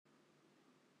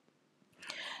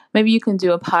Maybe you can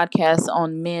do a podcast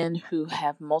on men who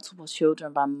have multiple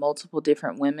children by multiple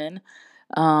different women.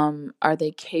 Are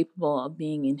they capable of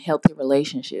being in healthy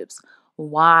relationships?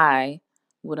 Why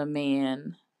would a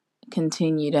man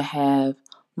continue to have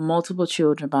multiple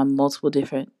children by multiple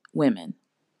different women?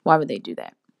 Why would they do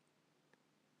that?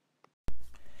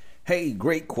 Hey,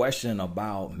 great question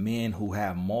about men who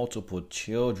have multiple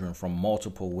children from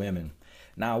multiple women.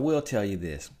 Now, I will tell you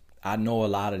this. I know a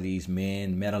lot of these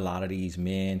men, met a lot of these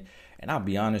men, and I'll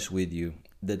be honest with you.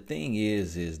 The thing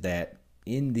is that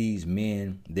in these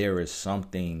men, there is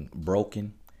something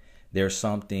broken, there's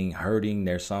something hurting,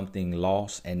 there's something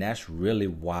lost, and that's really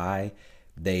why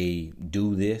they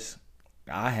do this.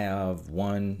 I have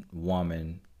one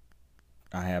woman,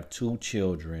 I have two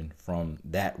children from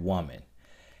that woman.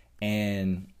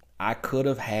 And I could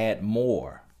have had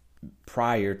more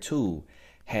prior to,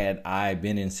 had I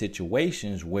been in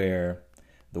situations where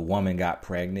the woman got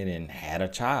pregnant and had a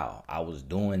child. I was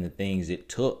doing the things it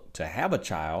took to have a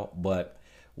child, but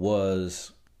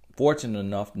was fortunate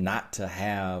enough not to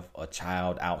have a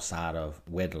child outside of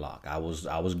wedlock. I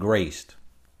was graced.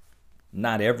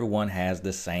 Not everyone has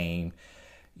the same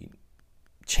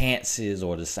chances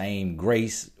or the same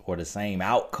grace or the same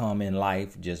outcome in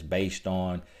life, just based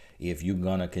on if you're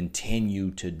going to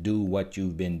continue to do what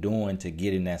you've been doing to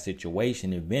get in that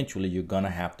situation. Eventually you're going to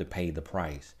have to pay the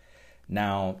price.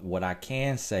 Now, what I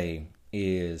can say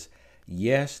is,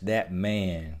 yes, that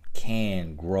man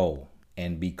can grow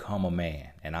and become a man,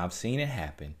 and I've seen it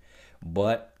happen,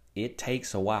 but it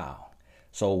takes a while.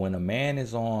 So when a man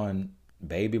is on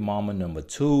baby mama number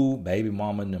 2, baby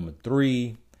mama number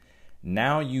 3,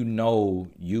 now you know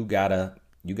you got a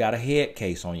head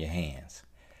case on your hands.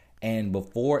 And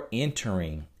before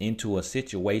entering into a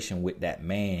situation with that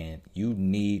man, you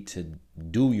need to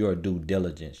do your due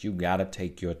diligence. You got to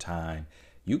take your time.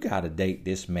 You got to date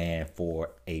this man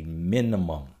for a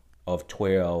minimum of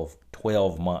 12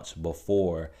 months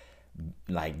before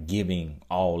like giving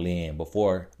all in,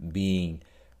 before being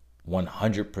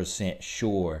 100%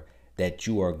 sure that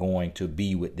you are going to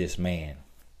be with this man.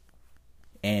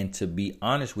 And to be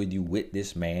honest with you, with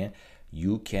this man,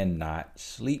 you cannot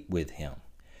sleep with him.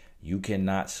 You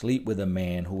cannot sleep with a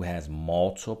man who has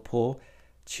multiple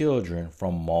children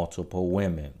from multiple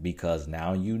women, because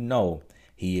now you know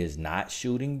he is not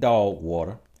shooting dog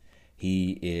water.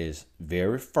 He is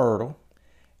very fertile.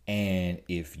 And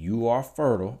if you are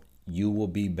fertile, you will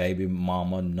be baby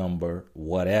mama number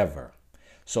whatever.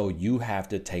 So you have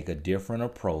to take a different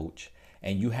approach,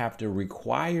 and you have to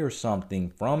require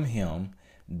something from him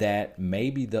that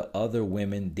maybe the other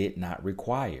women did not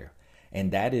require.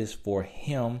 And that is for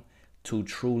him to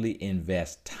truly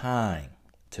invest time,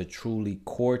 to truly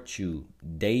court you,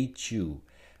 date you,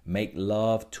 make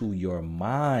love to your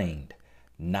mind,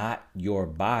 not your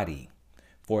body.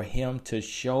 For him to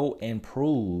show and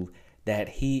prove that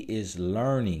he is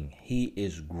learning, he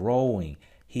is growing,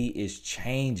 he is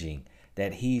changing,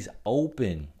 that he's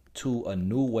open to a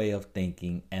new way of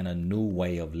thinking and a new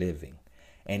way of living.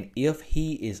 And if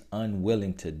he is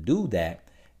unwilling to do that,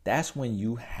 that's when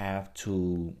you have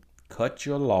to cut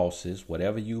your losses,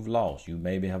 whatever you've lost. You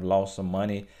maybe have lost some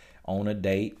money on a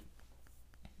date.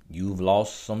 You've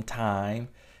lost some time,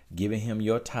 giving him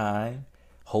your time.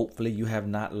 Hopefully you have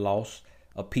not lost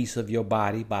a piece of your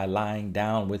body by lying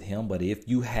down with him. But if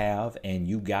you have, and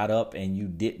you got up and you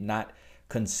did not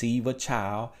conceive a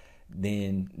child,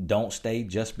 then don't stay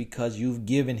just because you've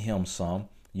given him some.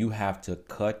 You have to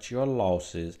cut your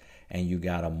losses, and you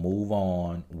got to move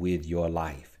on with your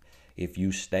life. If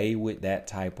you stay with that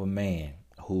type of man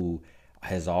who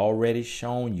has already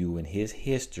shown you in his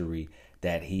history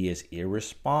that he is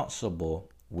irresponsible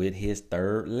with his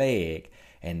third leg,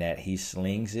 and that he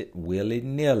slings it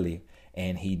willy-nilly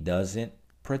and he doesn't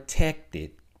protect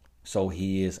it, so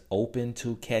he is open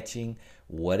to catching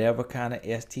whatever kind of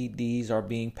STDs are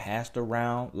being passed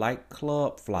around like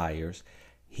club flyers,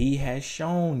 he has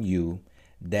shown you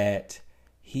that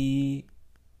he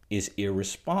is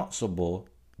irresponsible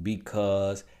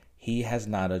because he has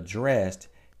not addressed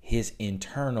his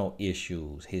internal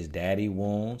issues, his daddy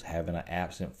wounds, having an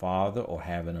absent father or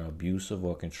having an abusive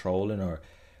or controlling or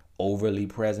overly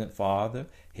present father,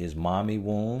 his mommy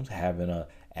wounds, having an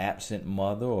absent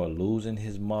mother or losing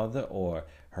his mother, or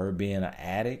her being an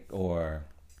addict, or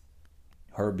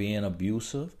her being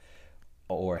abusive,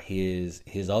 or his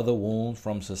other wounds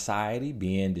from society,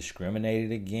 being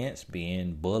discriminated against,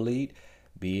 being bullied,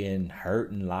 being hurt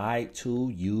and lied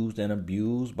to, used and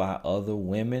abused by other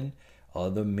women,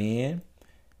 other men.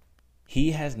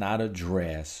 He has not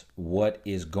addressed what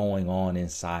is going on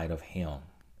inside of him.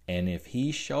 And if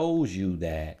he shows you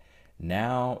that,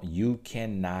 Now you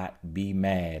cannot be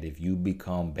mad if you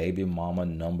become baby mama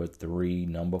number 3,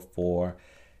 number 4.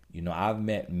 I've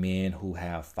met men who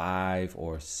have 5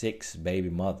 or 6 baby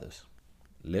mothers,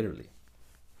 literally.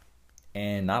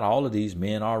 And not all of these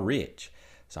men are rich.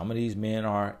 Some of these men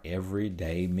are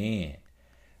everyday men.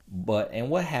 And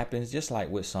what happens, just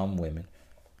like with some women,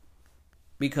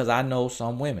 because I know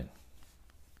some women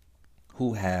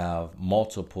who have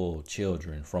multiple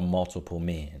children from multiple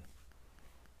men.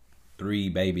 3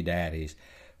 baby daddies,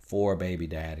 4 baby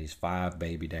daddies, 5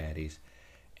 baby daddies.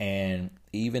 And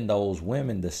even those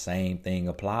women, the same thing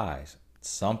applies.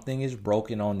 Something is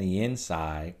broken on the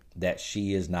inside that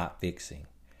she is not fixing.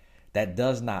 That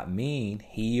does not mean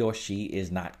he or she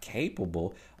is not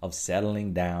capable of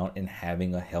settling down and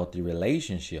having a healthy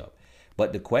relationship.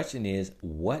 But the question is,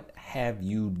 what have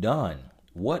you done?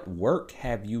 What work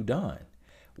have you done?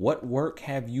 What work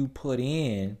have you put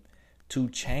in to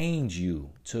change you,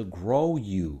 to grow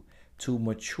you, to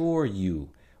mature you?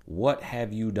 What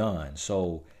have you done?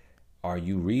 So, are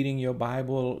you reading your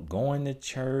Bible, going to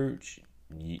church?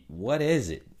 What is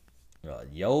it?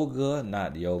 Yoga?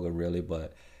 Not yoga really,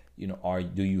 but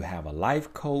do you have a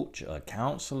life coach, a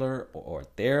counselor, or a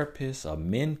therapist, a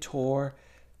mentor?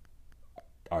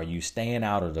 Are you staying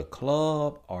out of the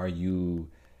club? Are you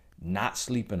not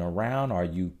sleeping around? Are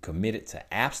you committed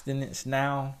to abstinence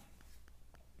now?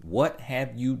 What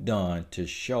have you done to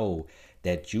show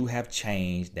that you have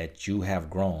changed, that you have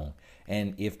grown?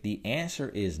 And if the answer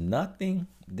is nothing,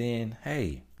 then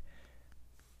hey,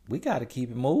 we got to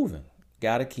keep it moving.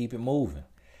 Got to keep it moving.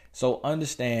 So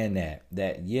understand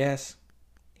that yes,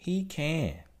 he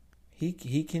can.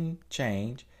 He can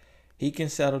change. He can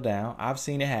settle down. I've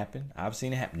seen it happen.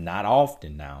 Not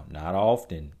often now. Not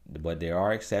often. But there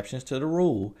are exceptions to the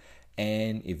rule.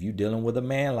 And if you're dealing with a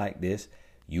man like this,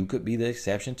 you could be the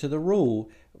exception to the rule,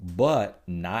 but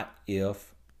not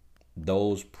if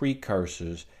those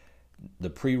precursors, the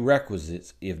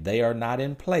prerequisites, if they are not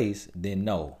in place, then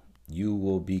no, you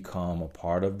will become a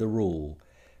part of the rule,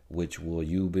 which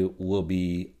will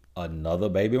be another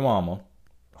baby mama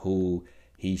who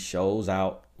he shows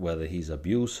out, whether he's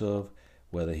abusive,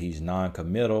 whether he's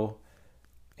non-committal,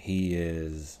 he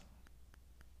is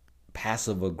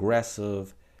passive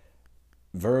aggressive,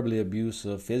 verbally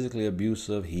abusive, physically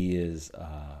abusive, he is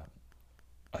a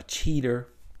cheater,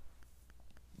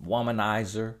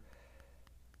 womanizer,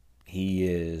 he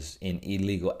is in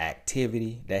illegal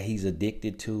activity that he's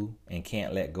addicted to and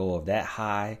can't let go of that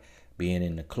high, being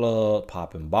in the club,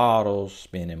 popping bottles,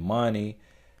 spending money,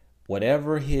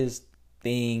 whatever his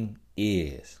thing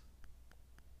is.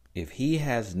 If he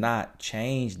has not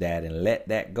changed that and let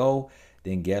that go,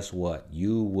 then guess what?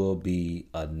 You will be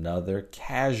another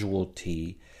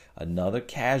casualty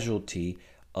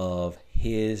of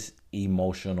his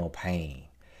emotional pain,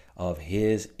 of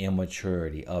his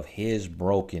immaturity, of his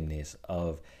brokenness,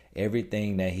 of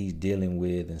everything that he's dealing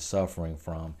with and suffering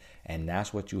from. And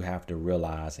that's what you have to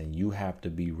realize, and you have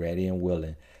to be ready and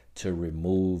willing to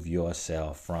remove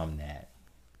yourself from that.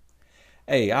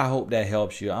 Hey, I hope that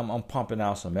helps you. I'm pumping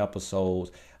out some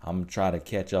episodes. I'm trying to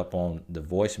catch up on the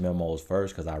voice memos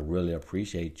first because I really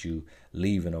appreciate you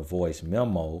leaving a voice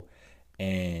memo.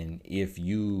 And if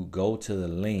you go to the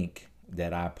link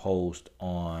that I post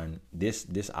on this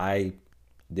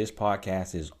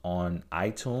podcast is on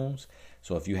iTunes.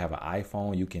 So if you have an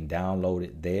iPhone, you can download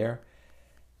it there.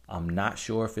 I'm not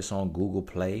sure if it's on Google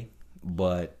Play,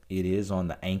 but it is on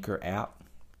the Anchor app.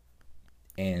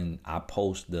 And I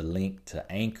post the link to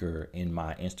Anchor in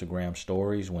my Instagram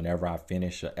stories whenever I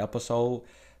finish an episode.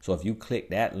 So if you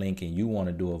click that link and you want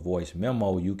to do a voice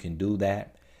memo, you can do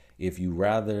that. If you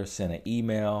rather send an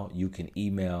email, you can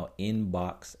email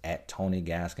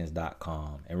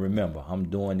inbox@tonygaskins.com. And remember, I'm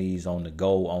doing these on the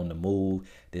go, on the move.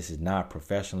 This is not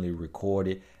professionally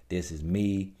recorded. This is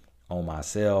me on my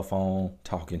cell phone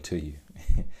talking to you.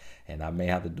 And I may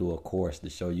have to do a course to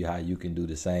show you how you can do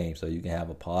the same so you can have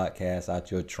a podcast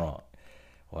out your trunk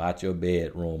or out your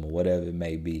bedroom or whatever it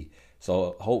may be.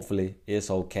 So hopefully it's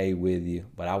okay with you,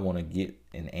 but I want to get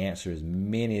and answer as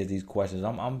many of these questions.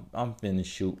 I'm finna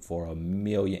shoot for 1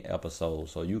 million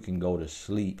episodes so you can go to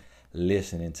sleep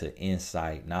listening to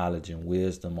insight, knowledge, and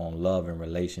wisdom on love and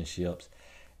relationships.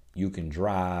 You can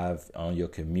drive on your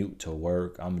commute to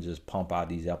work. I'm going to just pump out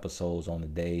these episodes on the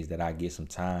days that I get some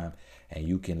time, and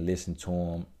you can listen to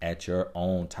them at your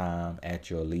own time, at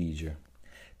your leisure.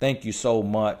 Thank you so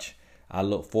much. I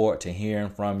look forward to hearing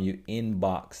from you.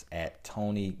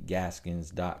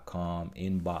 Inbox@tonygaskins.com.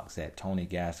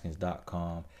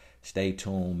 Inbox@tonygaskins.com. Stay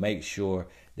tuned. Make sure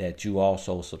that you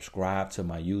also subscribe to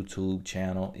my YouTube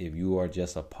channel. If you are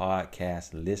just a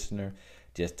podcast listener,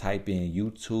 Just type in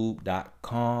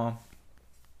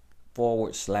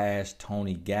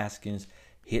youtube.com/Tony Gaskins.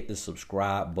 Hit the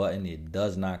subscribe button. It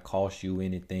does not cost you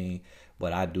anything,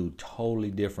 but I do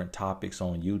totally different topics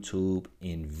on YouTube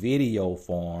in video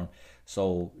form.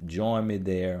 So join me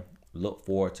there. Look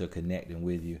forward to connecting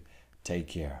with you. Take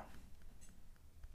care.